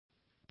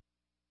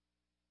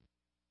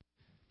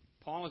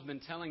Paul has been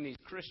telling these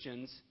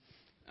Christians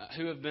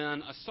who have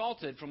been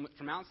assaulted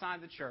from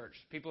outside the church.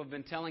 People have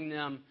been telling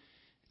them,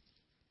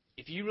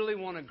 if you really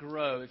want to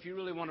grow, if you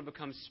really want to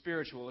become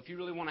spiritual, if you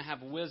really want to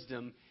have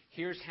wisdom,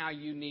 here's how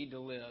you need to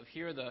live.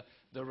 Here are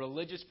the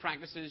religious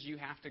practices you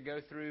have to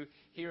go through.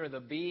 Here are the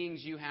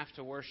beings you have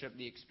to worship,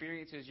 the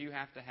experiences you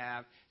have to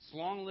have. It's a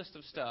long list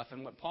of stuff.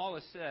 And what Paul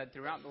has said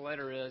throughout the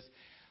letter is,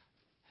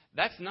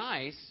 that's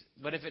nice,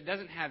 but if it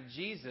doesn't have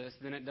Jesus,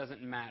 then it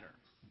doesn't matter.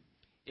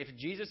 If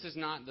Jesus is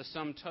not the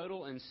sum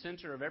total and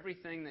center of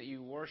everything that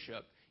you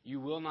worship,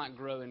 you will not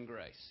grow in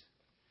grace.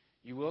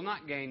 You will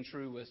not gain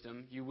true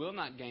wisdom. You will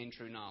not gain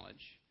true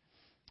knowledge.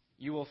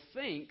 You will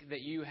think that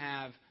you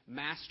have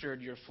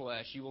mastered your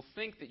flesh. You will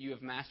think that you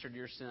have mastered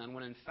your sin,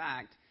 when in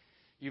fact,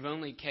 you've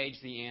only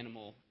caged the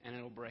animal and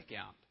it'll break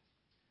out.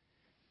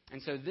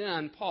 And so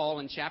then, Paul,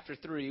 in chapter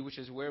 3, which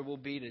is where we'll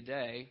be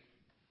today,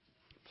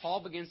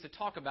 Paul begins to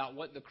talk about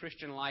what the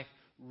Christian life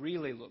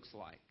really looks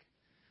like.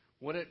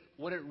 What it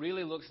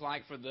really looks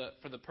like for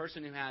the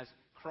person who has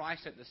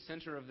Christ at the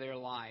center of their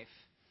life.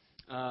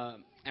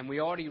 And we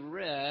already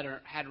read,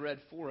 or had read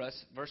for us,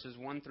 verses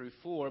 1 through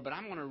 4, but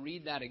I'm going to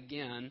read that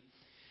again.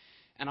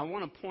 And I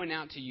want to point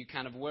out to you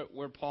kind of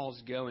where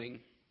Paul's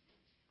going.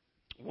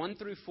 1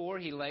 through 4,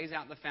 he lays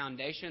out the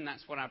foundation.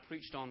 That's what I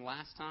preached on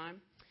last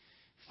time.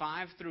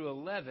 5 through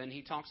 11,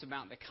 he talks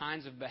about the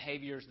kinds of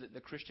behaviors that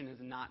the Christian is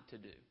not to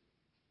do.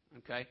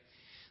 Okay?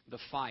 The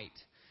fight.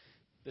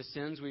 The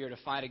sins we are to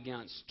fight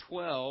against.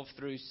 12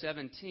 through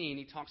 17,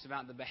 he talks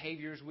about the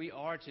behaviors we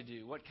are to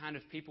do, what kind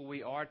of people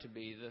we are to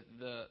be,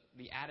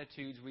 the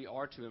attitudes we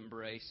are to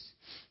embrace.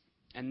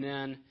 And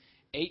then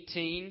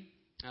 18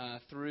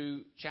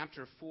 through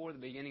chapter 4, the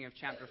beginning of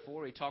chapter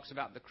 4, he talks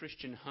about the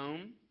Christian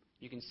home.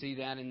 You can see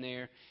that in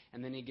there.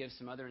 And then he gives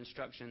some other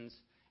instructions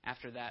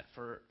after that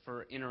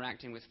for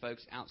interacting with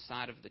folks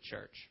outside of the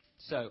church.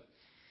 So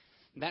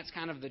that's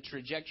kind of the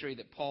trajectory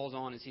that Paul's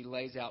on as he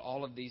lays out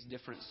all of these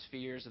different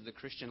spheres of the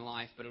Christian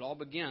life. But it all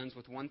begins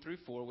with 1 through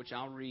 4, which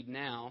I'll read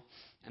now,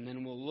 and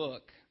then we'll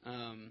look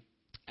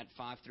at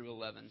 5 through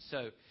 11.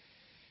 So,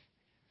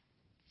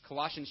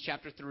 Colossians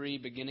chapter 3,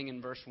 beginning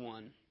in verse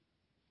 1.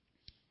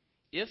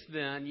 If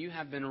then you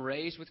have been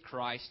raised with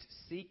Christ,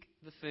 seek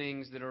the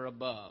things that are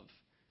above,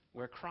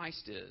 where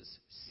Christ is,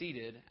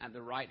 seated at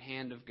the right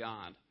hand of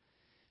God.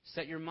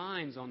 Set your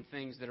minds on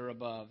things that are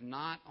above,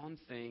 not on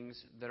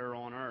things that are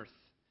on earth.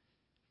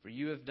 For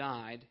you have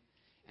died,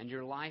 and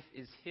your life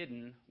is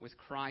hidden with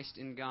Christ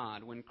in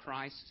God. When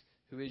Christ,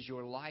 who is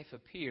your life,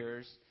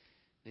 appears,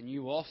 then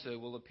you also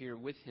will appear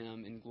with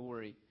him in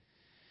glory.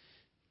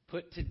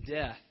 Put to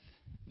death,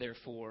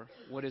 therefore,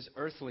 what is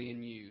earthly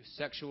in you,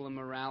 sexual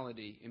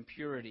immorality,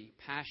 impurity,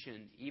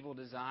 passion, evil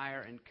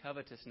desire, and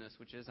covetousness,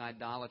 which is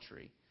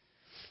idolatry.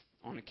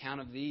 On account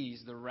of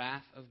these, the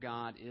wrath of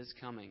God is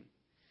coming.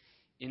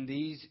 In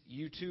these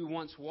you too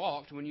once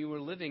walked when you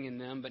were living in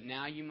them, but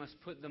now you must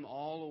put them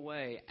all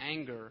away: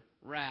 anger,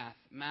 wrath,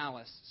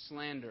 malice,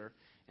 slander,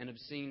 and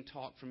obscene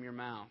talk from your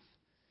mouth.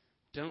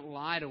 Don't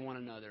lie to one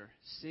another,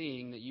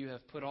 seeing that you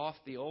have put off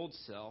the old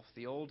self,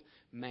 the old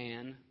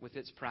man with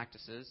its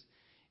practices,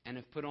 and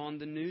have put on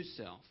the new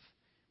self,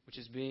 which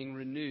is being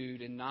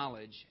renewed in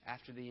knowledge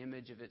after the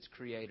image of its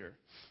Creator.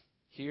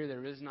 Here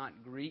there is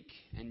not Greek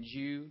and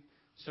Jew,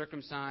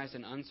 circumcised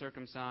and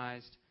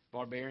uncircumcised,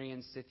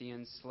 barbarian,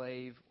 Scythian,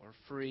 slave, or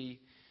free,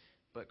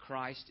 but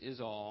Christ is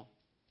all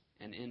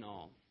and in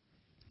all.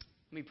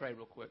 Let me pray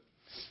real quick.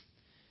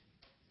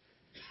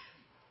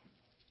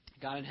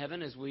 God in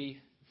heaven, as we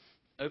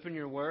open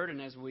your word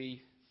and as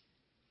we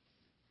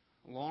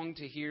long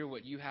to hear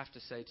what you have to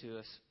say to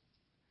us,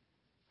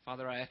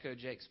 Father, I echo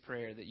Jake's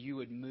prayer that you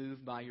would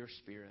move by your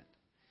Spirit,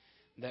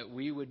 that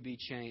we would be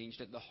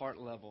changed at the heart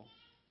level.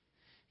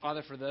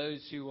 Father, for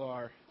those who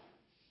are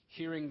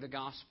hearing the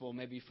gospel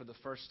maybe for the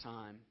first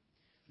time,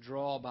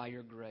 draw by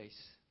your grace,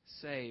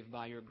 save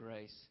by your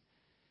grace.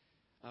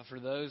 For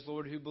those,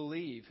 Lord, who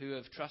believe, who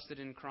have trusted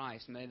in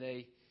Christ, may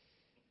they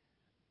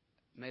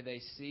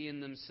see in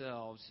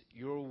themselves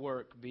your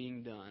work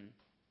being done,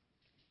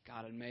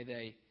 God, and may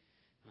they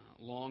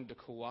long to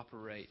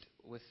cooperate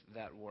with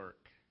that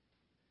work.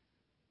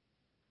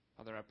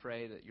 Father, I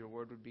pray that your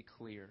word would be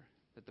clear,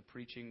 that the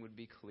preaching would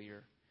be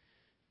clear,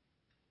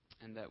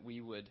 and that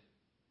we would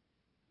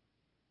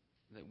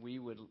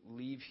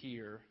leave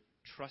here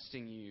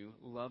trusting you,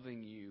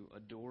 loving you,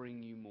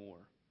 adoring you more.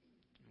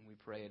 And we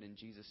pray it in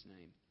Jesus'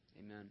 name.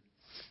 Amen.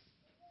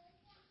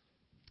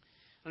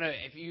 I don't know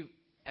if you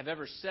have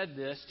ever said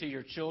this to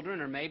your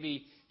children, or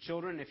maybe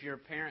children, if you're a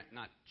parent,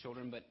 not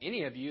children, but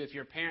any of you, if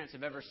your parents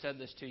have ever said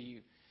this to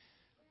you.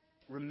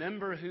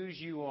 Remember whose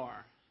you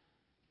are.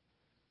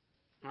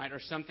 Right? Or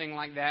something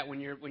like that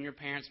when your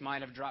parents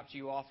might have dropped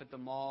you off at the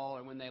mall,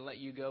 or when they let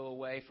you go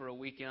away for a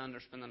weekend or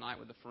spend the night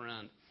with a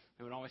friend.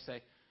 They would always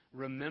say,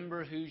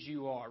 remember whose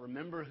you are.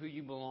 Remember who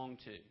you belong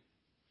to.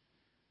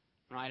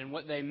 Right? And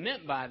what they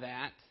meant by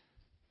that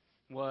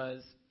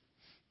was,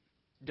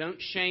 don't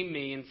shame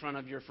me in front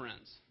of your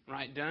friends.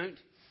 Right? Don't.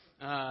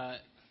 I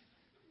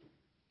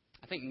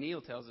think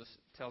Neil tells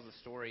a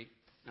story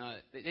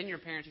Didn't your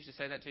parents used to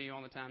say that to you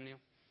all the time, Neil?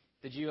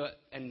 Did you?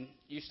 And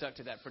you stuck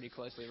to that pretty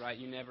closely, right?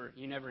 You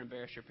never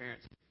embarrassed your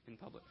parents in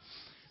public.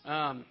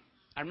 I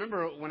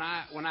remember when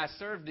I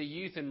served the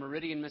youth in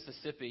Meridian,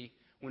 Mississippi.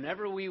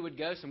 Whenever we would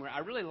go somewhere, I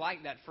really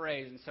liked that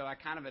phrase, and so I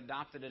kind of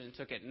adopted it and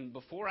took it. And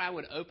before I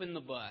would open the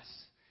bus,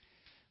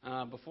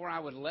 before I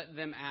would let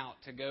them out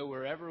to go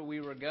wherever we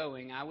were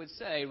going, I would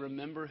say,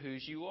 "Remember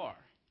whose you are."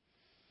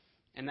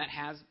 And that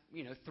has,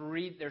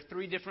 there are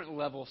three different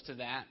levels to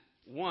that.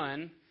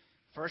 One,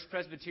 First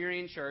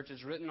Presbyterian Church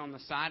is written on the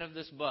side of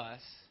this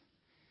bus.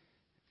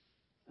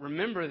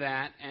 Remember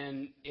that,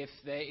 and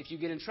if you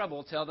get in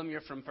trouble, tell them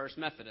you're from First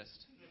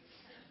Methodist.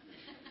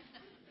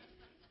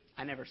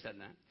 I never said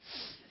that,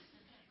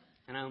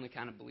 and I only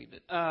kind of believed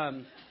it.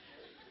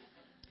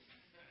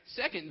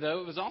 Second,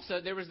 though, it was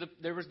also there was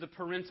the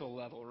parental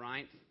level,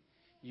 right?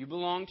 You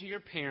belong to your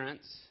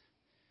parents.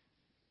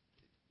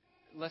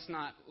 Let's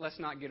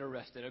not get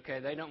arrested, okay?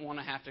 They don't want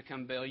to have to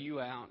come bail you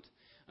out.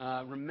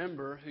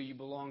 Remember who you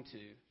belong to.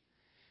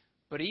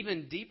 But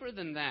even deeper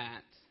than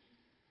that,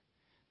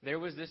 there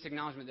was this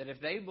acknowledgement that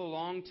if they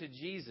belonged to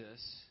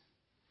Jesus,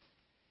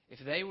 if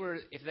they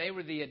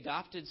were the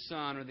adopted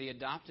son or the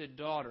adopted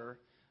daughter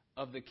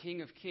of the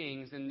King of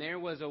Kings, then there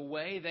was a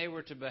way they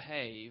were to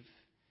behave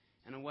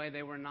and a way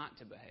they were not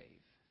to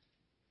behave.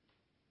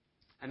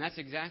 And that's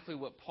exactly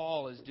what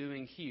Paul is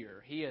doing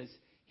here. He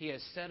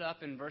has set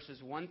up in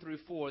verses 1 through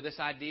 4 this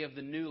idea of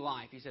the new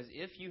life. He says,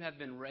 if you have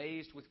been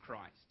raised with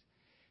Christ,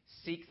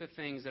 seek the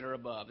things that are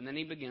above. And then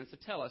he begins to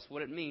tell us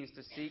what it means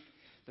to seek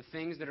the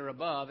things that are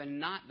above and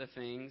not the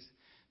things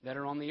that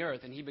are on the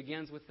earth. And he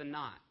begins with the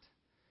not.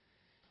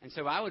 And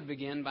so I would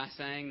begin by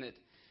saying that,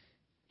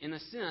 in a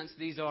sense,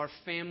 these are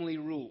family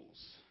rules.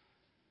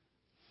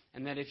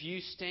 And that if you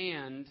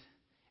stand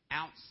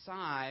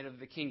outside of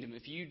the kingdom,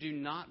 if you do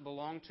not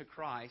belong to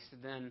Christ,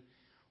 then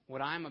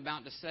what I'm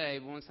about to say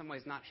will in some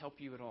ways not help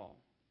you at all.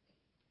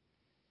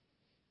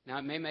 Now,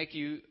 it may make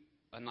you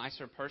a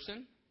nicer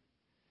person.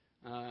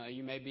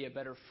 You may be a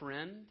better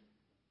friend.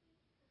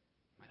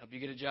 Might help you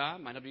get a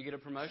job. Might help you get a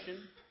promotion.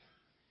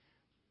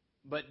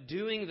 But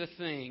doing the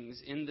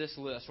things in this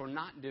list, or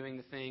not doing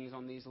the things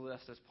on these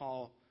lists as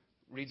Paul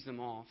reads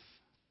them off,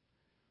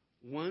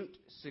 won't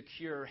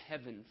secure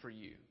heaven for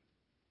you.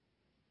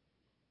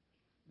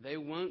 They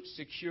won't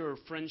secure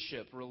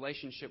friendship,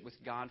 relationship with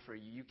God for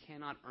you. You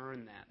cannot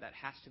earn that. That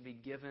has to be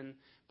given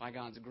by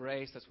God's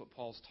grace. That's what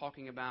Paul's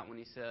talking about when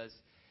he says,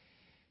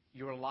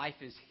 your life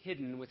is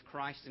hidden with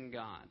Christ in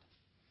God.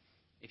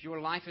 If your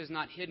life is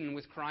not hidden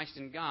with Christ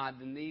in God,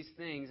 then these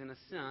things, in a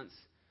sense,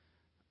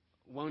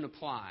 won't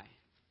apply.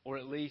 Or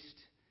at least,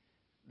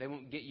 they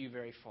won't get you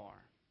very far.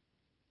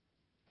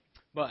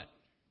 But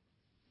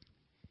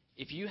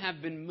if you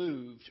have been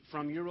moved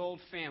from your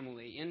old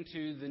family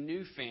into the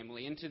new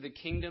family, into the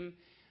kingdom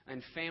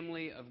and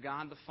family of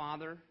God the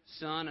Father,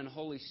 Son, and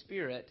Holy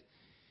Spirit,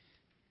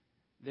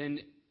 then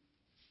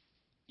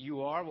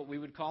you are what we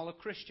would call a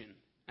Christian.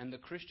 And the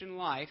Christian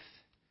life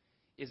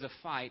is a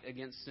fight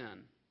against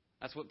sin.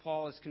 That's what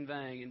Paul is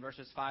conveying in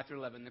verses 5 through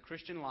 11. The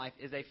Christian life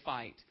is a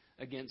fight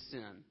against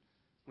sin.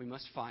 We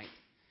must fight.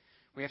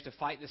 We have to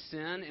fight the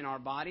sin in our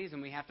bodies,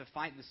 and we have to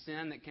fight the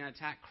sin that can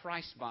attack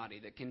Christ's body,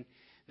 that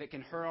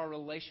can hurt our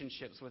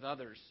relationships with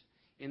others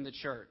in the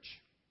church.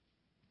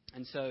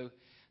 And so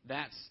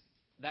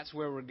that's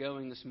where we're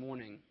going this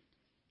morning.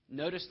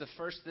 Notice the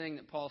first thing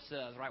that Paul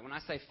says, right? When I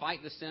say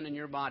fight the sin in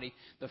your body,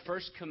 the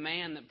first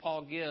command that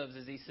Paul gives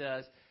is he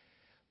says,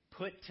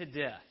 put to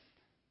death,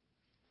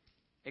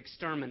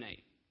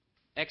 exterminate,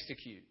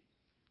 execute,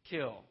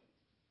 kill,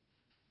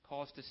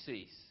 cause to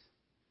cease.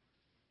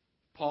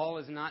 Paul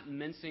is not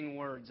mincing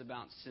words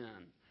about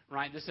sin,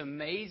 right? This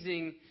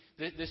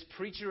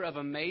preacher of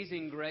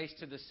amazing grace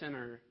to the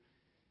sinner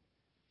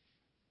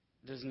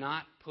does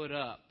not put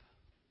up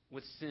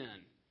with sin.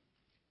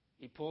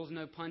 He pulls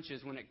no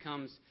punches when it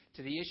comes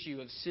to the issue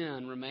of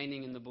sin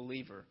remaining in the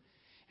believer.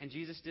 And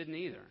Jesus didn't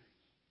either.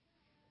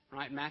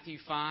 Right? Matthew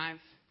 5,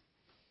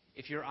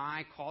 if your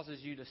eye causes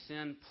you to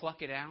sin,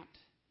 pluck it out.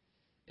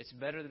 It's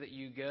better that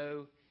you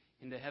go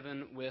into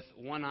heaven with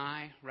one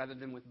eye rather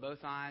than with both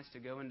eyes to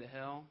go into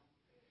hell.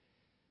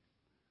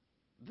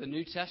 The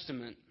New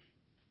Testament,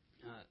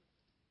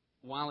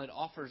 while it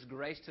offers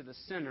grace to the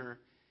sinner,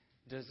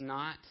 does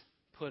not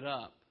put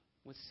up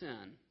with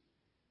sin.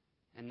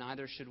 And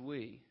neither should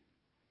we.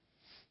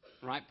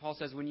 Right? Paul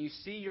says, when you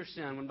see your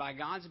sin, when by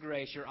God's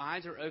grace your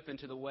eyes are open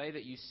to the way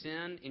that you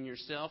sin in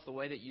yourself, the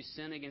way that you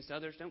sin against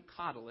others, don't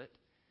coddle it.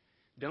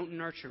 Don't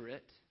nurture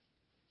it.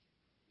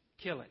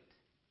 Kill it.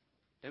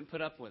 Don't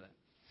put up with it.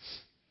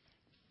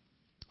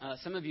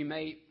 Some of you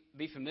may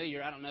be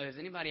familiar. I don't know. Has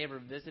anybody ever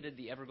visited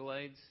the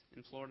Everglades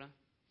in Florida?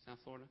 South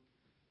Florida?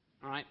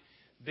 All right.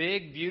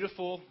 Big,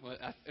 beautiful.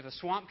 If a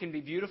swamp can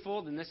be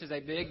beautiful, then this is a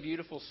big,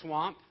 beautiful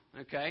swamp.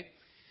 Okay.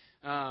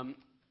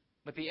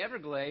 But the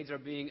Everglades are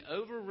being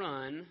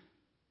overrun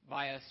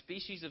by a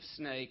species of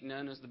snake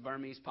known as the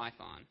Burmese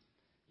python.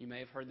 You may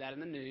have heard that in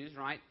the news,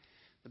 right?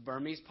 The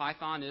Burmese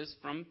python is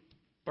from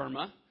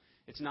Burma.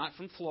 It's not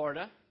from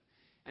Florida.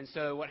 And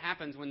so what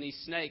happens when these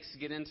snakes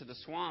get into the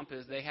swamp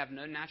is they have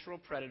no natural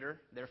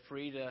predator. They're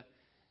free to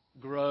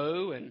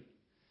grow and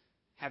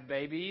have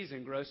babies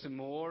and grow some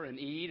more and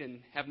eat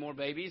and have more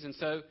babies. And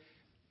so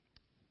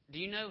do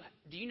you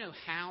know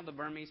how the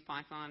Burmese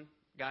python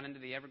got into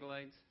the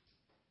Everglades?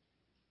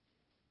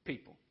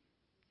 People.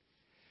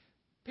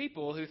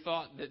 People who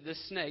thought that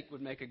this snake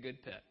would make a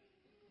good pet.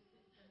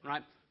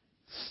 Right?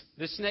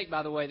 This snake,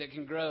 by the way, that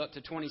can grow up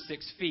to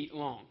 26 feet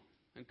long.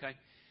 Okay?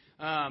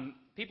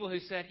 People who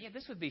said, yeah,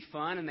 this would be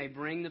fun, and they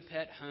bring the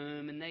pet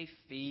home, and they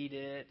feed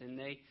it, and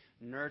they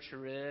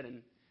nurture it. And,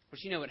 of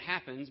course, you know what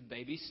happens.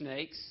 Baby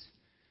snakes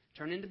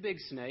turn into big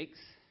snakes.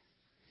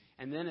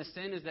 And then as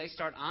soon as they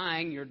start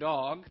eyeing your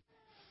dog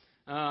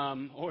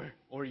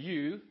or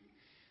you,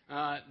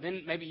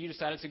 then maybe you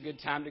decide it's a good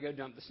time to go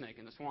dump the snake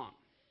in the swamp.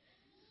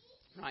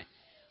 Right?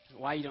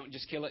 Why you don't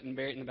just kill it and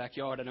bury it in the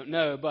backyard, I don't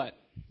know. But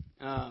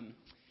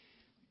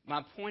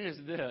my point is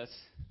this.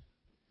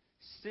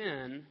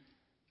 Sin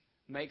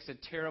makes a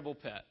terrible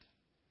pet.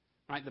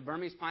 Right? The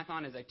Burmese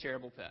python is a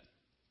terrible pet.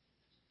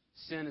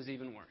 Sin is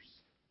even worse.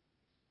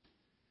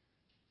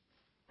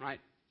 Right?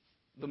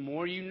 The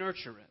more you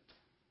nurture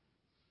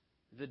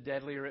it, the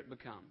deadlier it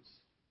becomes.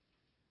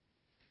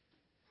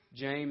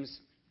 James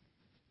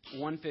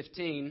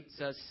 1:15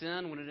 says,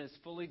 sin, when it is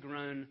fully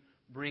grown,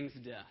 brings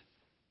death.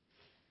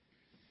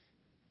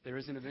 There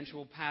is an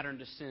eventual pattern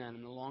to sin,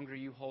 and the longer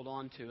you hold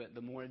on to it,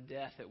 the more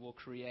death it will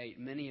create.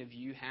 Many of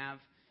you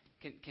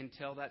can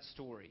tell that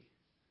story.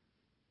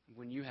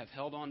 When you have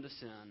held on to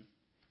sin,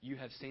 you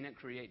have seen it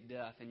create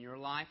death in your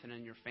life and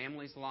in your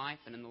family's life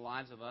and in the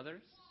lives of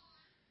others.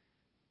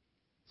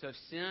 So if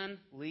sin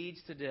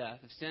leads to death,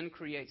 if sin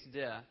creates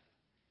death,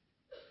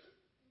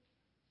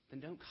 then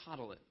don't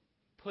coddle it.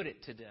 Put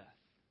it to death.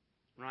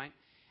 Right?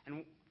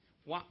 And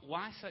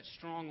why such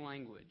strong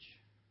language?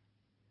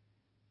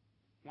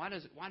 Why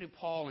do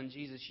Paul and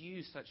Jesus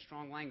use such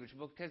strong language?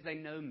 Well, because they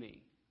know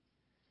me.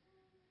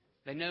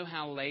 They know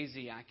how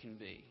lazy I can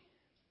be.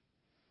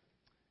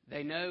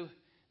 They know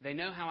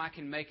how I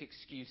can make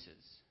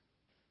excuses.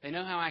 They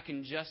know how I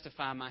can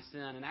justify my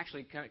sin and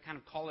actually kind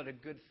of call it a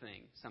good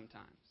thing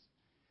sometimes.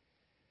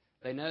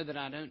 They know that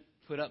I don't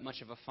put up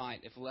much of a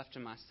fight if left to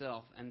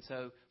myself. And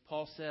so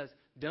Paul says,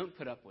 don't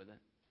put up with it.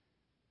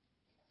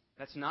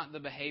 That's not the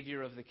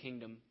behavior of the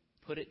kingdom.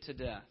 Put it to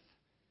death.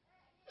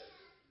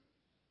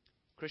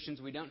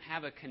 Christians, we don't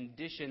have a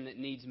condition that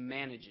needs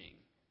managing.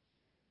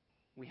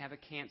 We have a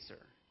cancer.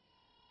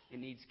 It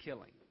needs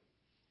killing.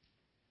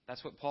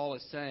 That's what Paul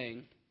is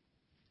saying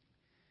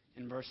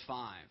in verse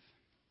 5.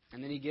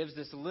 And then he gives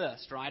this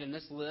list, right? And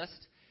this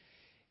list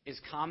is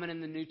common in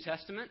the New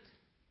Testament.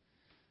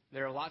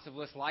 There are lots of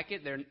lists like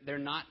it. They're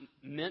not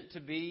meant to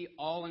be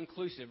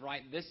all-inclusive,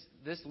 right?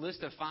 This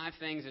list of 5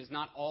 things is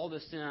not all the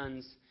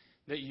sins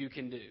that you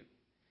can do.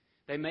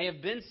 They may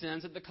have been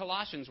sins that the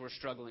Colossians were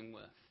struggling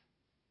with.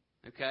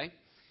 Okay?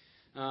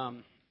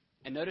 And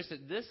notice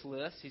that this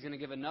list, he's going to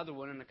give another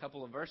one in a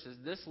couple of verses.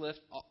 Let's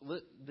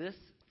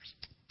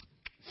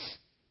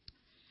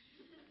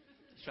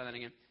try that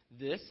again.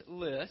 This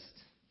list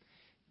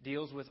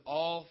deals with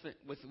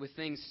with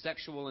things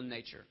sexual in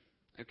nature.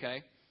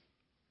 Okay?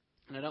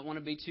 And I don't want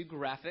to be too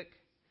graphic,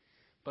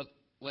 but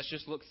let's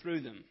just look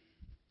through them.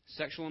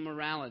 Sexual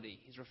immorality.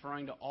 He's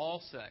referring to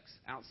all sex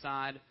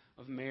outside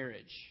of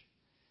marriage.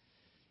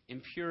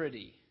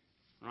 Impurity.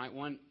 Right?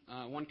 One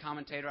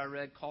commentator I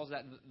read calls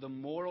that the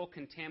moral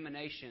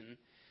contamination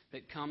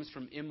that comes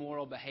from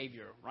immoral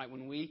behavior. Right?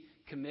 When we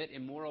commit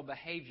immoral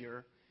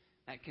behavior,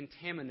 that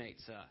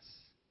contaminates us.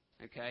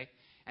 Okay?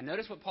 And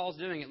notice what Paul's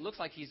doing. It looks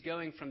like he's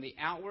going from the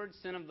outward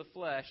sin of the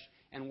flesh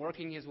and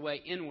working his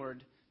way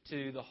inward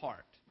to the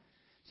heart.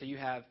 So you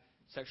have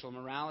sexual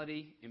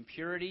immorality,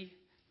 impurity,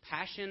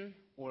 passion,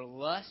 or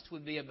lust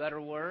would be a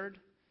better word,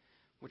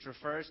 which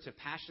refers to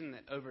passion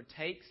that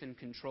overtakes and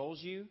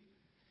controls you.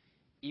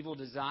 Evil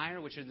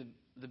desire, which are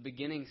the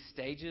beginning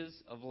stages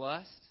of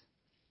lust.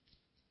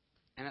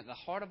 And at the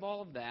heart of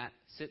all of that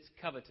sits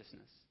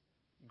covetousness,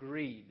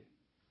 greed.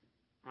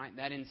 Right?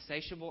 That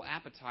insatiable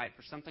appetite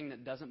for something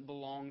that doesn't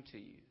belong to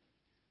you.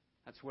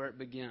 That's where it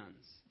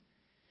begins.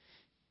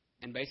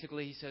 And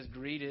basically he says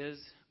greed is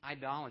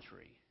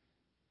idolatry.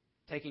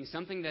 Taking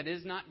something that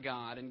is not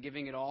God and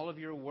giving it all of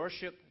your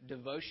worship,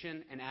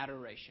 devotion, and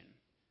adoration.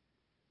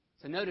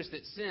 So notice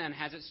that sin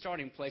has its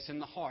starting place in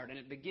the heart, and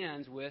it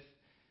begins with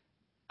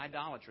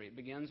idolatry. It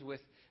begins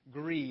with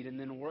greed and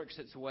then works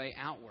its way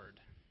outward.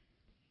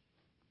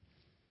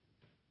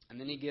 And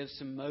then he gives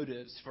some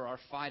motives for our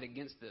fight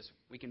against this.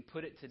 We can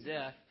put it to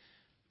death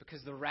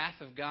because the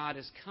wrath of God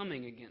is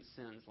coming against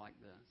sins like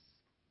this.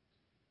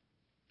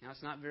 Now,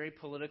 it's not very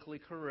politically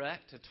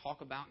correct to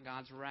talk about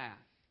God's wrath.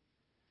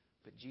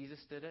 But Jesus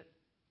did it.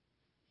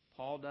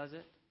 Paul does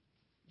it.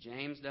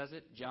 James does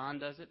it. John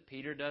does it.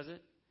 Peter does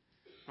it.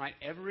 Right?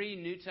 Every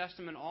New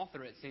Testament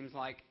author, it seems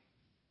like,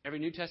 every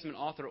New Testament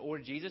author or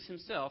Jesus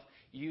himself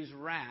used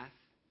wrath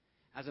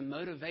as a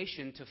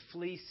motivation to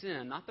flee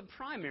sin. Not the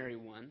primary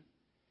one,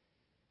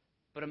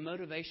 but a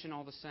motivation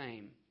all the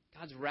same.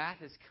 God's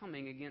wrath is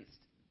coming against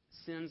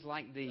sins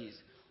like these.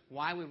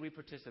 why would we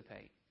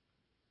participate?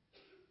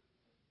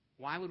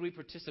 Why would we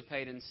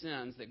participate in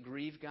sins that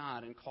grieve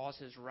God and cause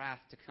His wrath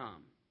to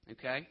come?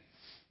 Okay?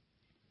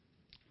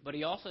 But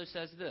he also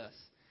says this.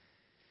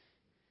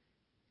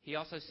 He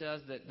also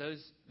says that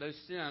those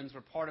sins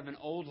were part of an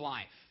old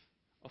life,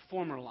 a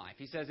former life.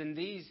 He says, in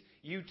these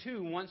you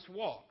too once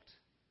walked.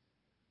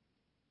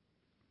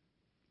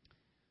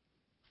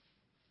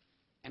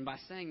 And by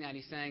saying that,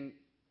 he's saying,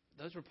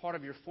 those were part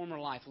of your former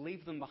life.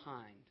 Leave them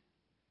behind.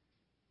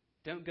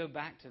 Don't go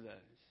back to those.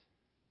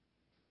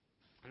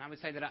 And I would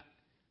say that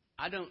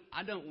I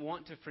don't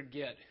want to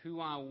forget who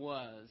I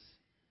was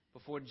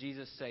before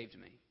Jesus saved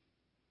me.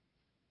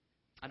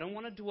 I don't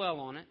want to dwell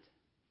on it.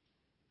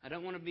 I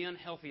don't want to be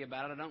unhealthy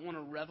about it. I don't want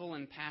to revel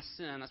in past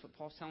sin. That's what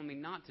Paul's telling me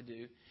not to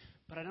do.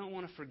 But I don't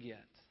want to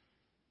forget.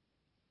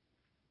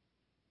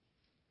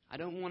 I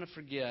don't want to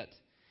forget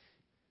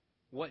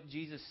what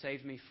Jesus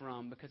saved me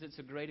from, because it's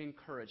a great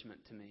encouragement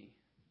to me.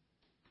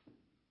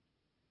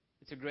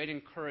 It's a great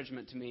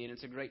encouragement to me, and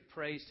it's a great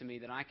praise to me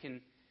that I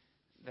can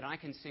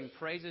sing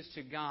praises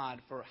to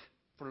God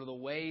for the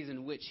ways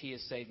in which He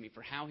has saved me,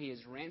 for how He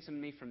has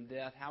ransomed me from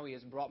death, how He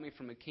has brought me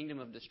from a kingdom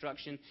of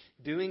destruction,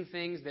 doing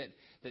things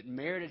that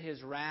merited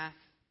His wrath,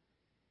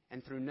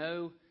 and through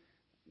no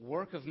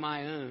work of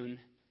my own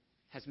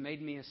has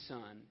made me a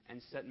son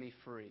and set me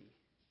free.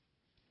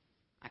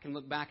 I can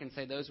look back and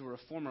say those were a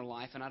former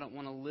life, and I don't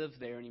want to live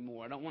there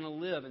anymore. I don't want to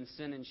live in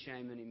sin and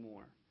shame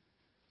anymore.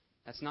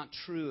 That's not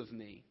true of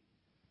me.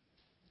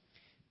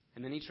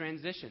 And then he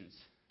transitions,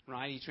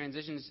 right? He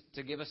transitions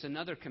to give us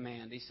another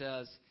command. He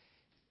says,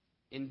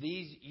 in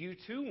these you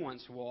too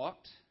once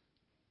walked,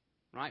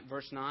 right?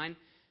 Verse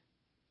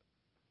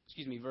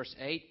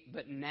 8,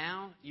 but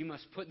now you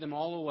must put them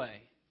all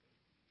away.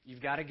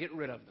 You've got to get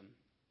rid of them.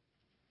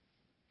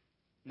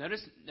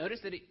 Notice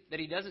that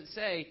he doesn't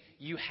say,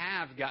 you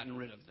have gotten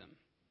rid of them.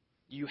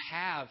 You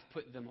have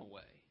put them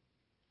away.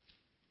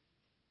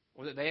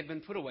 Or that they have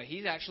been put away.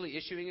 He's actually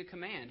issuing a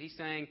command. He's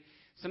saying,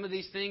 some of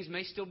these things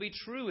may still be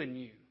true in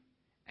you,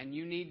 and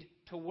you need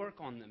to work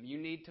on them. You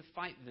need to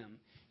fight them.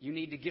 You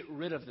need to get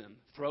rid of them.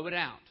 Throw it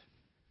out.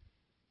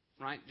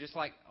 Right? Just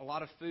like a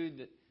lot of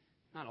food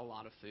not a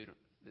lot of food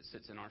that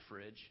sits in our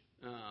fridge.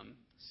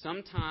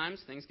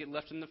 Sometimes things get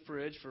left in the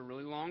fridge for a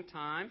really long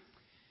time,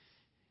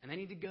 and they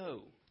need to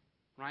go,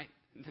 right?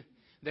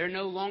 They're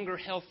no longer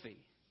healthy.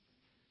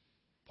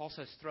 Paul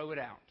says, throw it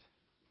out.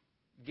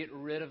 Get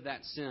rid of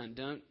that sin.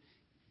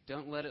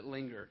 Don't let it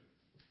linger.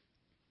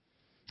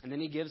 And then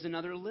he gives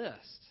another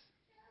list,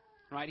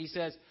 right? He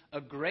says,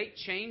 a great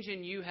change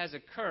in you has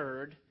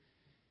occurred.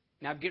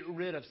 Now get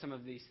rid of some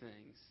of these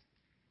things.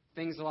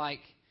 Things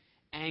like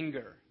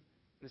anger,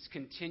 this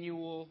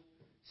continual,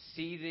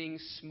 seething,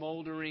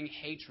 smoldering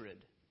hatred.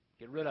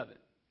 Get rid of it.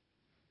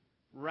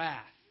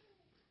 Wrath.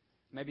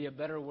 Maybe a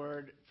better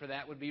word for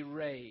that would be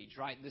rage,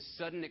 right? This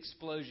sudden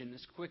explosion,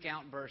 this quick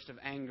outburst of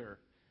anger.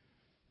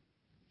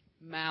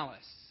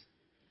 Malice.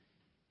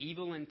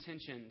 Evil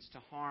intentions to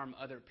harm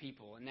other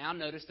people. And now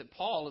notice that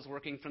Paul is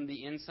working from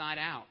the inside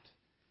out.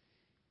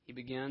 He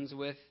begins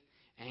with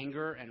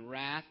anger and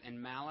wrath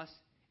and malice,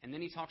 and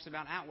then he talks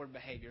about outward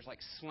behaviors like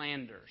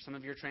slander. Some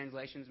of your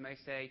translations may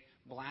say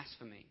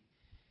blasphemy.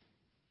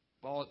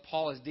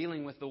 Paul is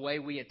dealing with the way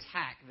we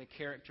attack the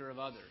character of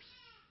others.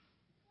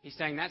 He's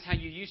saying that's how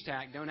you used to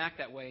act. Don't act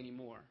that way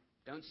anymore.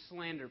 Don't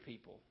slander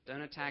people.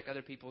 Don't attack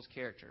other people's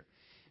character.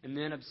 And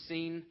then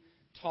obscene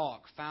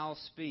talk, foul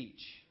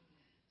speech.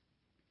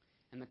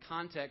 And the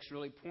context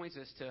really points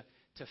us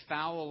to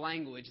foul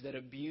language that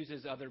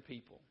abuses other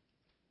people.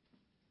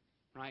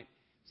 Right?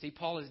 See,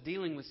 Paul is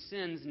dealing with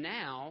sins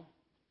now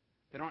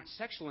that aren't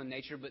sexual in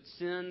nature, but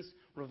sins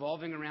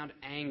revolving around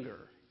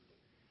anger.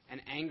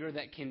 And anger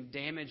that can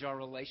damage our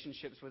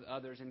relationships with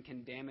others and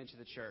can damage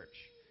the church.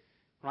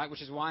 Right?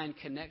 Which is why in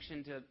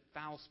connection to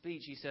foul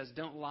speech, he says,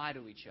 don't lie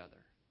to each other.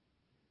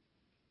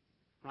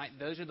 Right?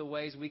 Those are the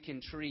ways we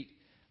can treat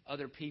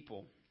other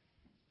people.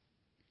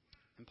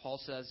 And Paul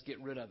says,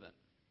 get rid of it.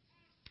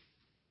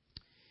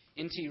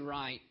 N.T.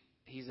 Wright,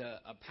 he's a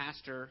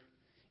pastor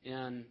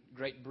in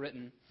Great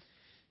Britain,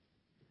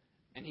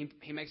 and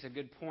he makes a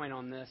good point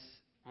on this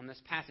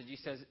passage. He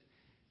says,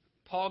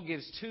 Paul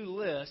gives two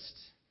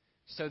lists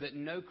so that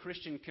no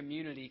Christian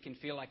community can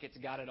feel like it's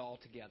got it all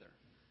together.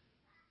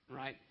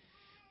 Right?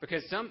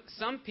 Because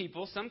some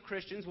people, some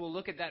Christians will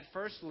look at that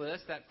first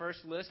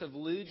list of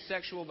lewd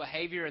sexual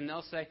behavior, and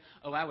they'll say,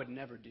 oh, I would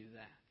never do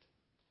that.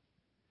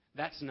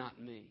 That's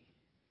not me.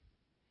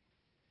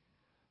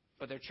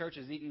 But their church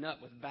is eaten up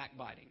with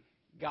backbiting,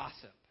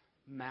 gossip,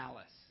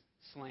 malice,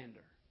 slander.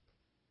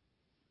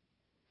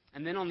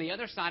 And then on the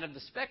other side of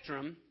the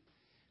spectrum,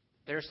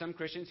 there are some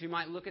Christians who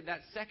might look at that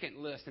second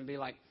list and be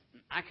like,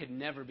 I could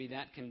never be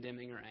that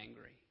condemning or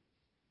angry.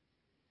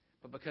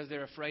 But because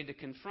they're afraid to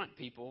confront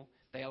people,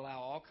 they allow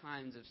all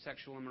kinds of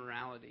sexual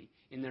immorality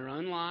in their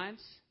own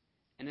lives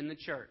and in the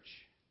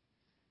church.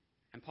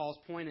 And Paul's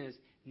point is,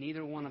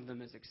 neither one of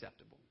them is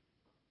acceptable.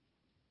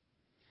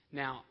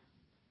 Now,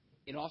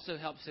 it also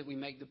helps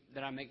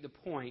that I make the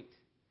point,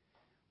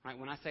 Right?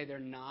 When I say they're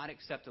not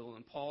acceptable,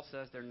 and Paul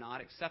says they're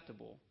not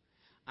acceptable,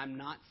 I'm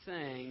not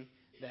saying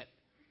that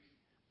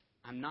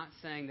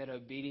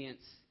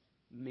obedience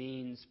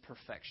means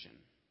perfection.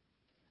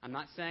 I'm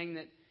not saying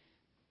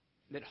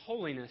that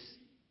holiness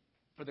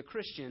for the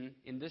Christian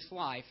in this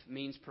life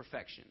means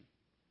perfection.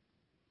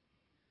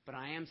 But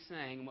I am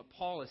saying, and what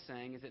Paul is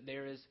saying, is that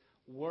there is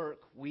work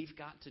we've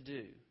got to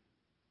do.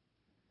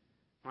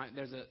 Right?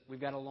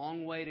 We've got a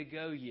long way to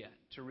go yet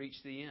to reach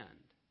the end.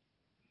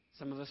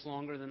 Some of us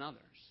longer than others.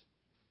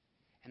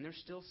 And there's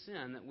still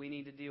sin that we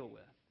need to deal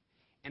with.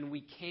 And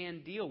we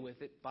can deal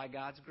with it by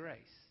God's grace.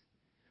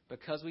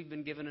 Because we've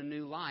been given a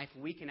new life,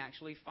 we can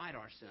actually fight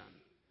our sin.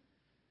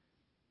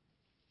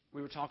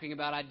 We were talking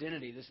about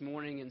identity this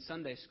morning in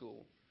Sunday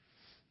school.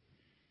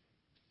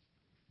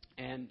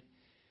 And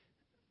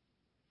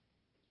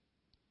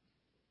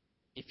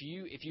if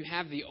you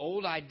have the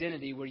old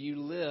identity where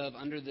you live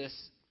under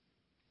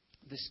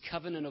this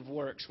covenant of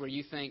works, where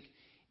you think,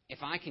 if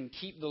I can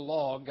keep the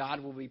law, God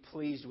will be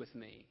pleased with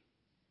me,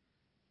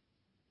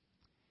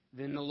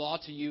 then the law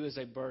to you is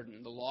a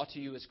burden. The law to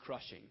you is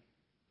crushing.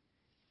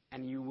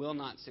 And you will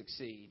not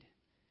succeed.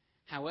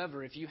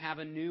 However, if you have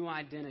a new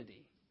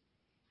identity,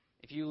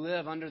 if you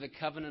live under the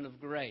covenant of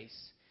grace,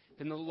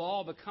 then the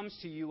law becomes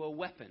to you a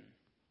weapon.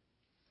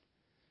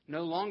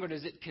 No longer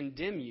does it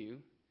condemn you,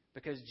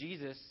 because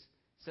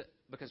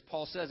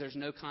Paul says there's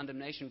no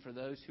condemnation for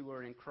those who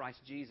are in Christ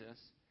Jesus.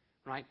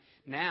 Right?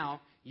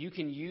 Now, you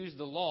can use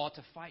the law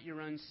to fight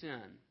your own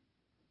sin.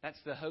 That's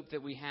the hope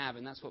that we have,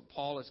 and that's what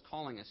Paul is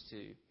calling us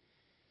to.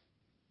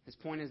 His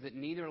point is that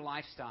neither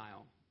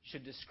lifestyle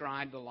should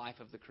describe the life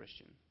of the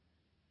Christian.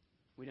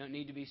 We don't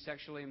need to be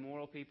sexually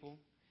immoral people,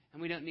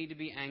 and we don't need to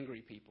be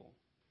angry people.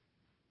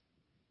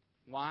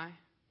 Why?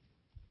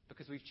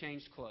 Because we've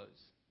changed clothes.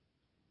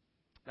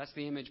 That's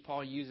the image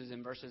Paul uses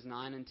in verses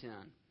 9 and 10.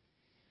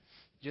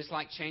 Just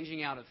like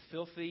changing out of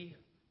filthy,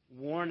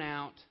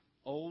 worn-out,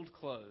 old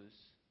clothes,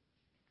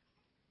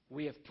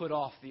 we have put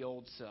off the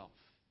old self,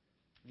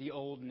 the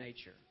old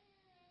nature.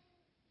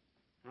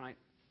 Right?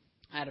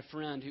 I had a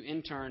friend who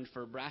interned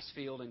for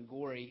Brassfield and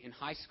Gorey in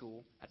high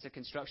school. That's a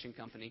construction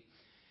company.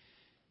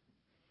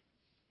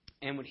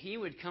 And when he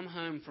would come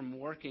home from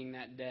working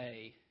that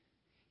day,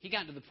 he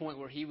got to the point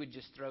where he would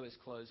just throw his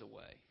clothes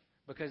away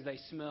because they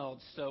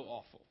smelled so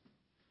awful.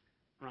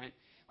 Right?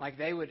 Like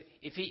they would,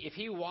 if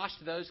he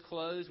washed those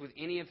clothes with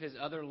any of his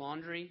other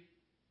laundry,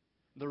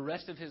 the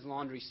rest of his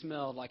laundry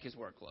smelled like his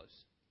work clothes.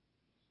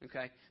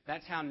 Okay?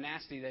 That's how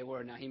nasty they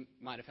were. Now, he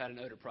might have had an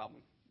odor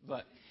problem,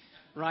 but,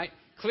 right?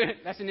 Clear,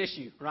 that's an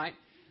issue, right?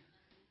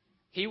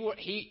 He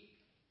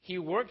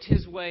worked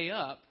his way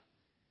up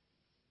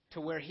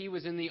to where he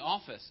was in the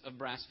office of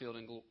Brassfield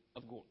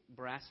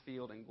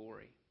and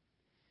Gorey.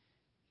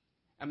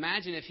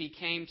 Imagine if he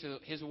came to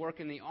his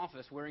work in the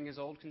office wearing his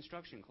old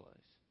construction clothes.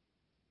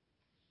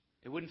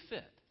 It wouldn't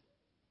fit.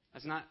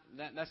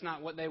 That's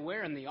not what they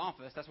wear in the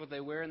office. That's what they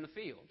wear in the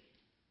field.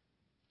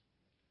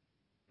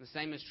 The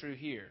same is true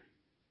here.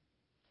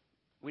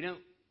 We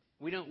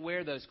don't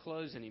wear those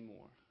clothes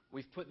anymore.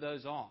 We've put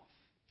those off.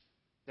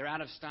 They're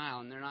out of style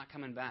and they're not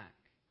coming back.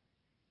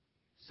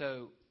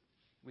 So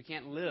we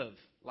can't live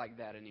like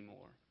that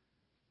anymore.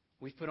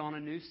 We've put on a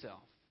new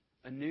self,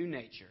 a new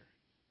nature,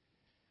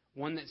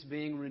 one that's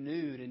being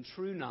renewed in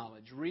true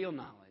knowledge, real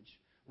knowledge,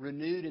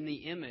 renewed in the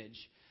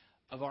image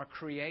of our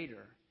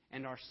Creator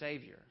and our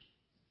Savior.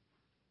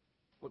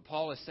 What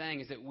Paul is saying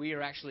is that we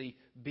are actually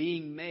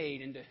being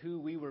made into who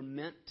we were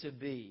meant to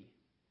be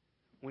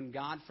when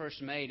God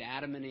first made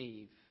Adam and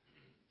Eve,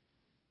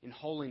 in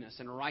holiness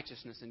and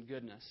righteousness and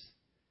goodness.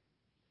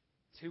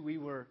 It's who we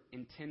were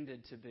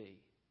intended to be.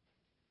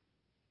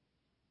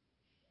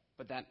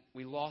 But that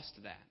we lost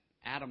that.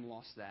 Adam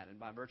lost that, and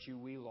by virtue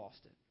we lost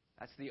it.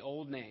 That's the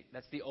old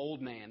That's the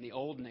old man, the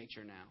old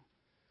nature now.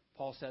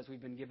 Paul says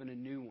we've been given a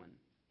new one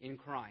in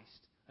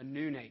Christ, a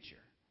new nature.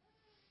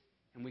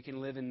 And we can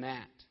live in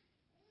that.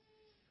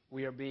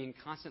 We are being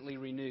constantly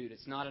renewed.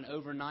 It's not an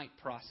overnight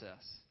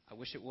process. I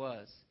wish it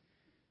was.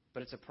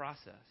 But it's a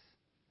process.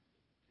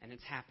 And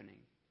it's happening.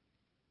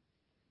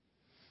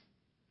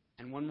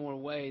 And one more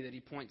way that he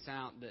points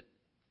out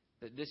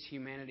that this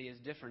humanity is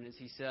different is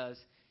he says,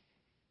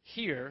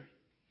 here,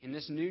 in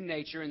this new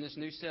nature, in this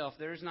new self,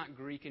 there is not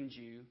Greek and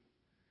Jew.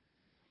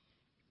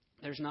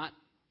 There's not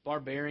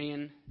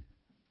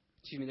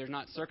there's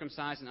not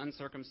circumcised and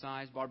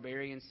uncircumcised,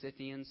 barbarian,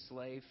 Scythian,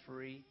 slave,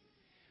 free.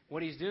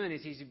 What he's doing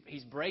is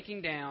he's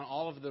breaking down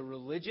all of the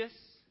religious,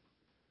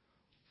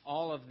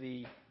 all of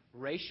the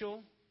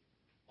racial,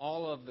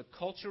 all of the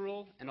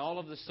cultural, and all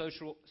of the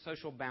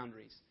social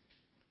boundaries.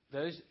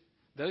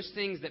 Those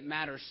things that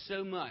matter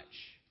so much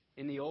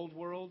in the old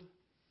world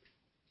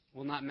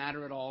will not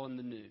matter at all in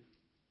the new.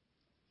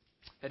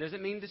 That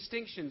doesn't mean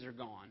distinctions are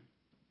gone.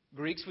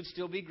 Greeks would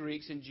still be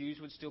Greeks and Jews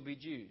would still be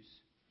Jews.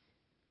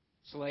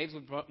 Slaves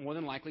would more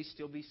than likely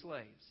still be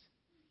slaves.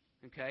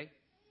 Okay?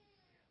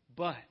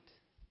 But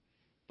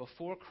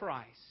before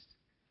Christ,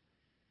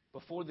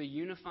 before the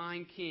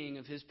unifying King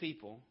of His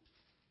people,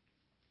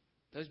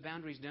 those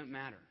boundaries don't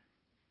matter.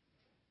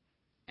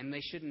 and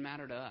they shouldn't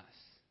matter to us.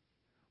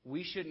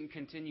 We shouldn't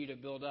continue to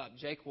build up.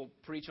 Jake will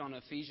preach on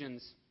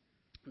Ephesians,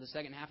 the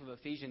second half of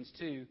Ephesians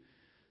 2,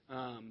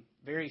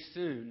 very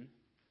soon.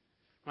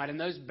 Right? And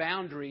those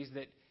boundaries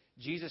that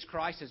Jesus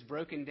Christ has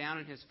broken down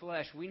in His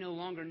flesh, we no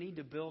longer need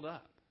to build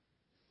up.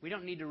 We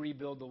don't need to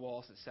rebuild the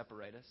walls that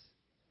separate us.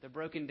 They're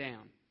broken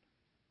down.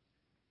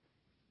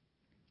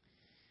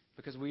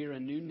 Because we are a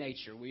new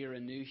nature. We are a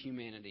new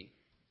humanity.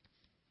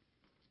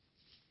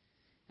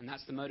 And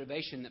that's the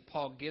motivation that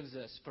Paul gives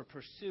us for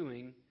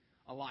pursuing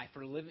a life,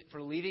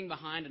 for leaving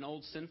behind an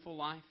old sinful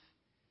life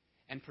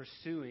and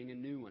pursuing a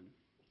new one.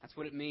 That's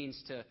what it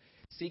means to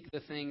seek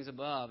the things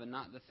above and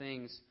not the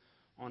things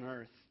on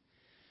earth.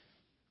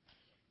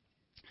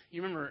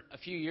 You remember a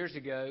few years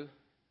ago,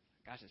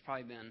 gosh, it's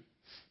probably been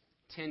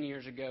 10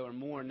 years ago or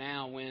more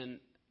now,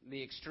 when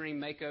the Extreme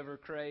Makeover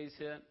craze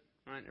hit.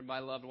 Right?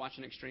 Everybody loved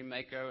watching Extreme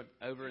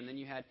Makeover, and then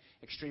you had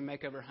Extreme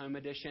Makeover Home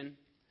Edition,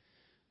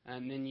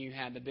 and then you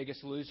had The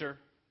Biggest Loser.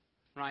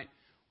 Right?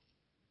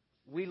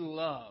 We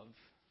love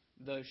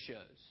those shows.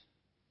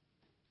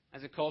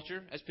 As a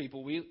culture, as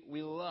people, we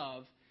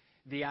love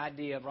the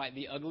idea of, right,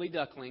 the ugly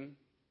duckling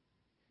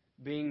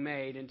being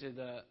made into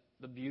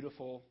the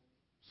beautiful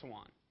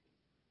swan.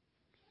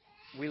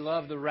 We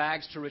love the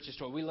rags to riches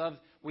story.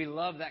 We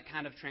love that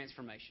kind of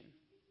transformation.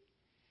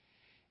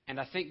 And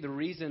I think the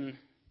reason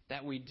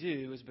that we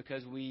do is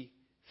because we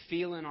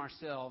feel in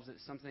ourselves that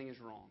something is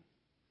wrong,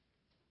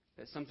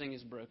 that something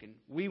is broken.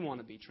 We want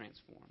to be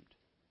transformed.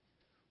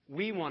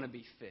 We want to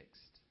be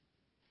fixed.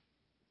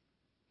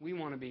 We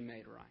want to be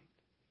made right.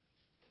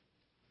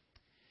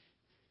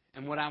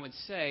 And what I would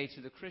say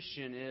to the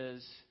Christian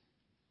is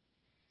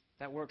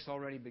that work's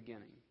already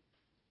beginning.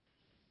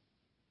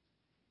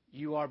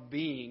 You are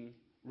being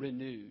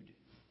renewed.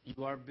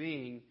 You are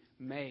being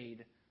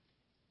remade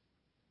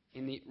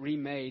in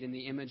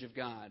the image of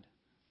God.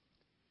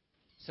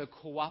 So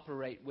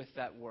cooperate with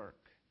that work.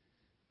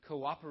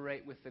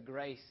 Cooperate with the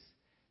grace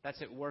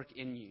that's at work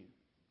in you.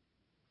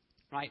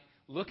 Right?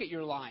 Look at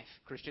your life,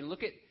 Christian.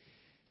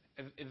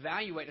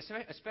 Evaluate,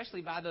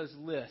 especially by those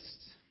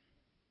lists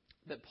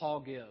that Paul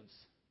gives.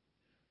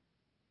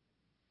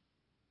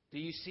 Do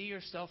you see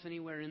yourself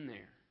anywhere in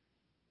there?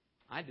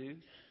 I do.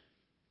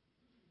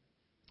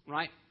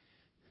 Right?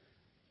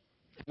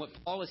 What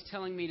Paul is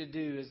telling me to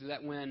do is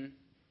that when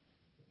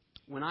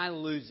I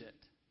lose it,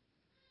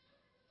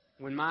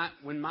 when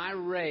my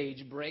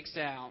rage breaks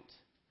out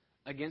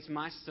against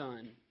my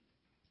son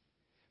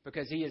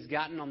because he has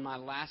gotten on my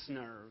last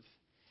nerve,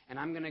 and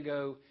I'm going to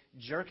go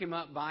jerk him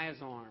up by his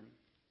arm,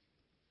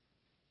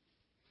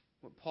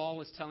 what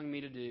Paul is telling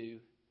me to do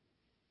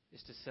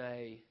is to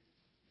say,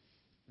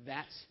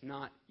 that's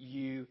not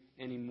you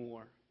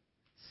anymore.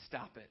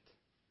 Stop it.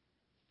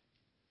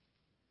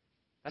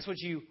 That's what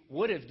you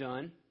would have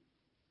done,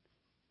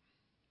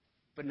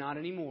 but not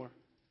anymore.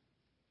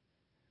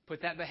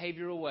 Put that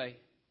behavior away.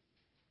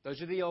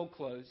 Those are the old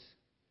clothes.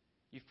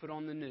 You've put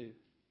on the new.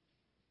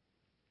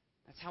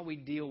 That's how we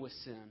deal with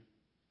sin.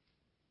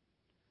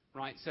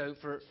 Right? So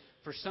for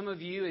some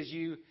of you, as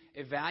you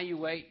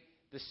evaluate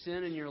the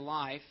sin in your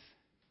life,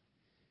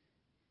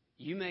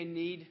 you may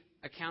need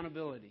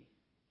accountability.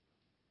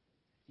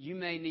 You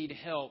may need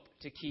help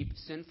to keep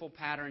sinful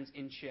patterns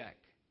in check.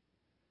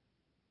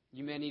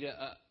 You may need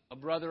a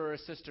brother or a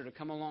sister to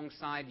come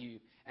alongside you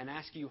and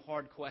ask you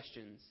hard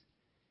questions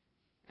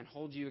and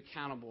hold you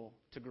accountable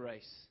to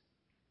grace.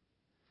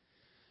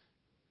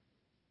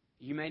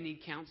 You may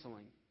need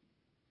counseling,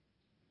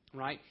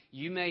 right?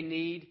 You may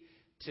need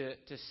to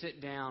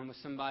sit down with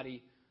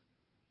somebody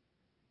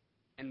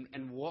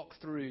and walk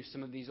through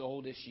some of these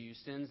old issues,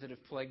 sins that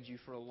have plagued you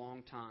for a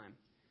long time.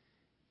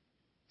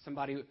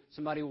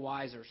 Somebody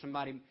wiser,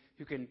 somebody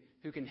who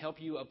can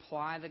help you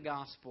apply the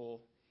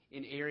gospel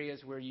in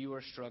areas where you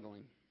are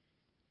struggling.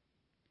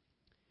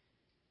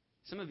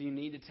 Some of you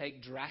need to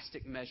take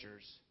drastic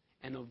measures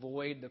and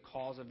avoid the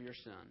cause of your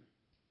sin.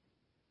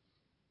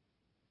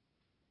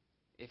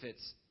 If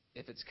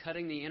it's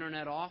cutting the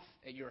internet off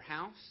at your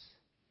house,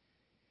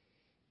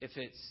 if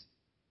it's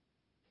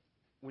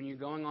when you're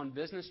going on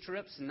business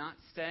trips, not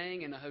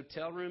staying in a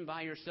hotel room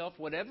by yourself,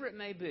 whatever it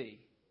may be,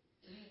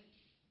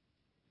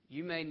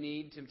 you may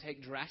need to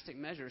take drastic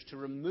measures to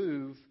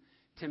remove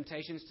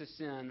temptations to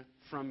sin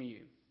from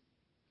you.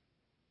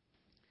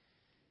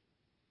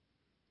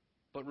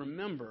 But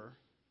remember,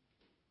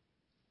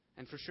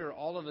 and for sure,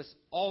 all of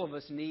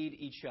us need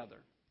each other.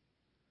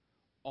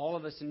 All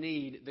of us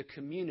need the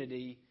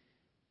community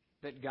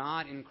that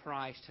God in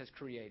Christ has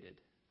created.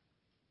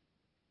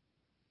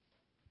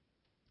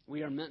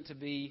 We are meant to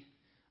be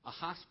a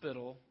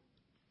hospital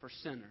for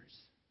sinners.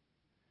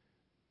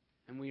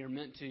 And we are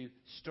meant to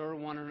stir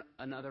one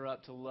another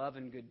up to love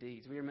and good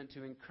deeds. We are meant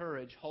to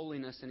encourage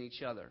holiness in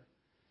each other.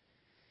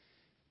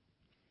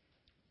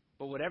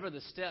 But whatever the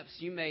steps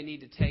you may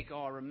need to take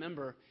are,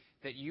 remember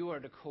that you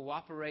are to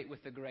cooperate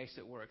with the grace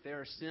at work.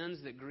 There are sins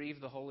that grieve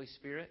the Holy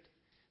Spirit.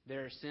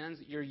 There are sins.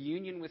 Your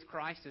union with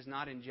Christ is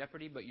not in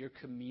jeopardy, but your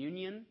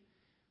communion,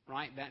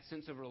 right, that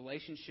sense of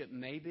relationship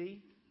may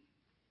be.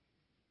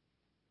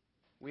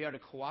 We are to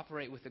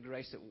cooperate with the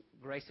grace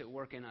at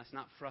work in us,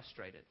 not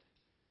frustrate it.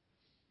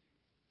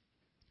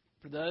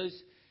 For those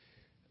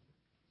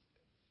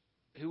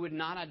who would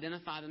not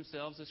identify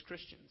themselves as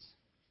Christians,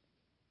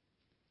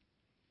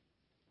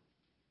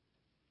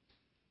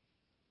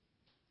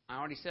 I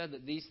already said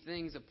that these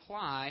things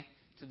apply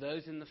to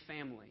those in the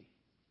family.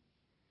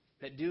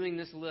 That doing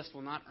this list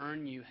will not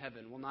earn you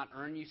heaven, will not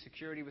earn you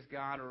security with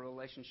God or a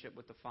relationship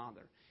with the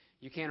Father.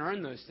 You can't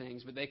earn those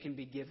things, but they can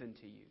be given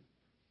to you.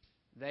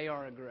 They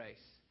are a grace.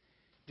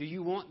 Do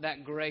you want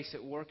that grace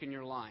at work in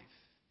your life?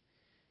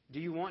 Do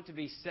you want to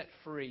be set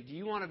free? Do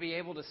you want to be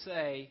able to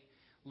say,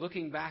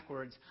 looking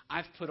backwards,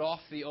 I've put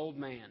off the old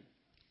man.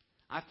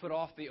 I've put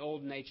off the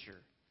old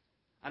nature.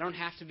 I don't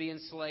have to be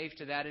enslaved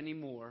to that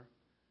anymore.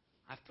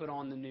 I've put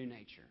on the new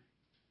nature.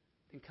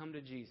 Then come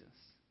to Jesus.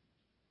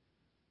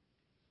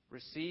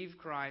 Receive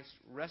Christ,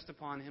 rest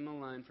upon Him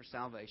alone for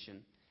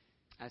salvation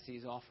as He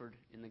is offered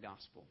in the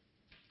gospel.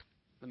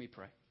 Let me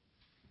pray.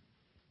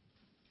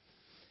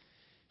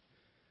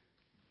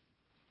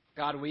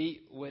 God,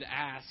 we would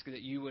ask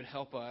that You would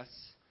help us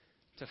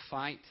to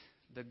fight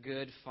the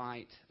good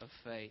fight of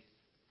faith.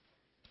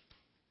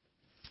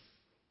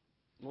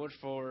 Lord,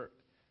 for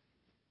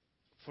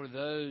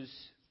those,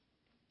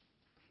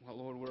 well,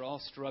 Lord, we're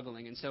all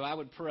struggling. And so I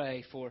would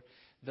pray for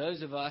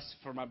those of us,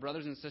 for my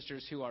brothers and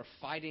sisters who are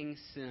fighting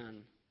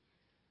sin.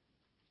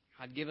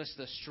 God, give us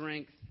the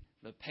strength,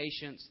 the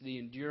patience, the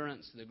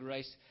endurance, the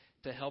grace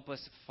to help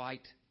us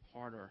fight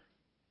harder.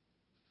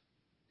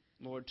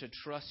 Lord, to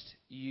trust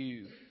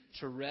You,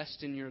 to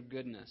rest in Your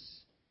goodness,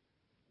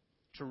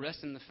 to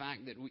rest in the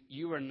fact that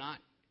You are not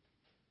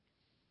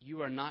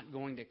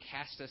going to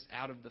cast us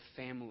out of the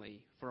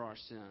family for our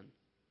sin.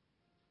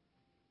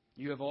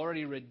 You have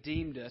already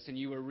redeemed us, and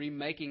You are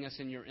remaking us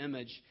in Your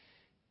image.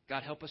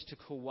 God, help us to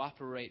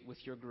cooperate with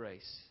Your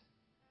grace.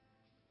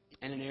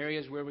 And in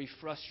areas where we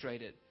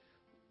frustrate it,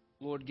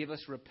 Lord, give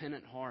us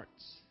repentant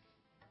hearts.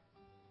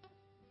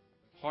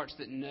 Hearts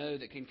that know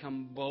that can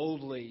come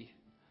boldly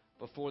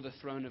before the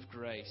throne of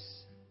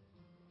grace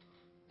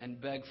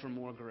and beg for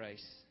more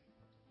grace.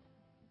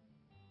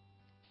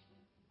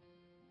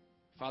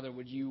 Father,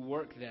 would You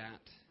work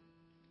that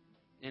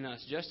in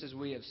us, just as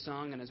we have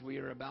sung and as we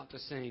are about to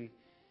sing.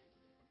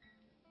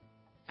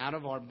 Out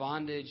of our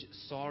bondage,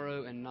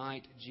 sorrow, and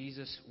night,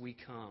 Jesus, we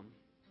come.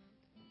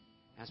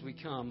 As we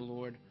come,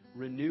 Lord,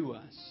 renew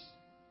us,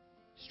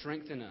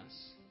 strengthen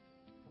us.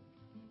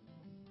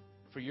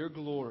 For Your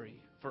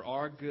glory, for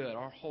our good,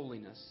 our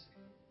holiness,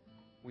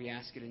 we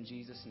ask it in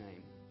Jesus'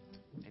 name.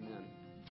 Amen.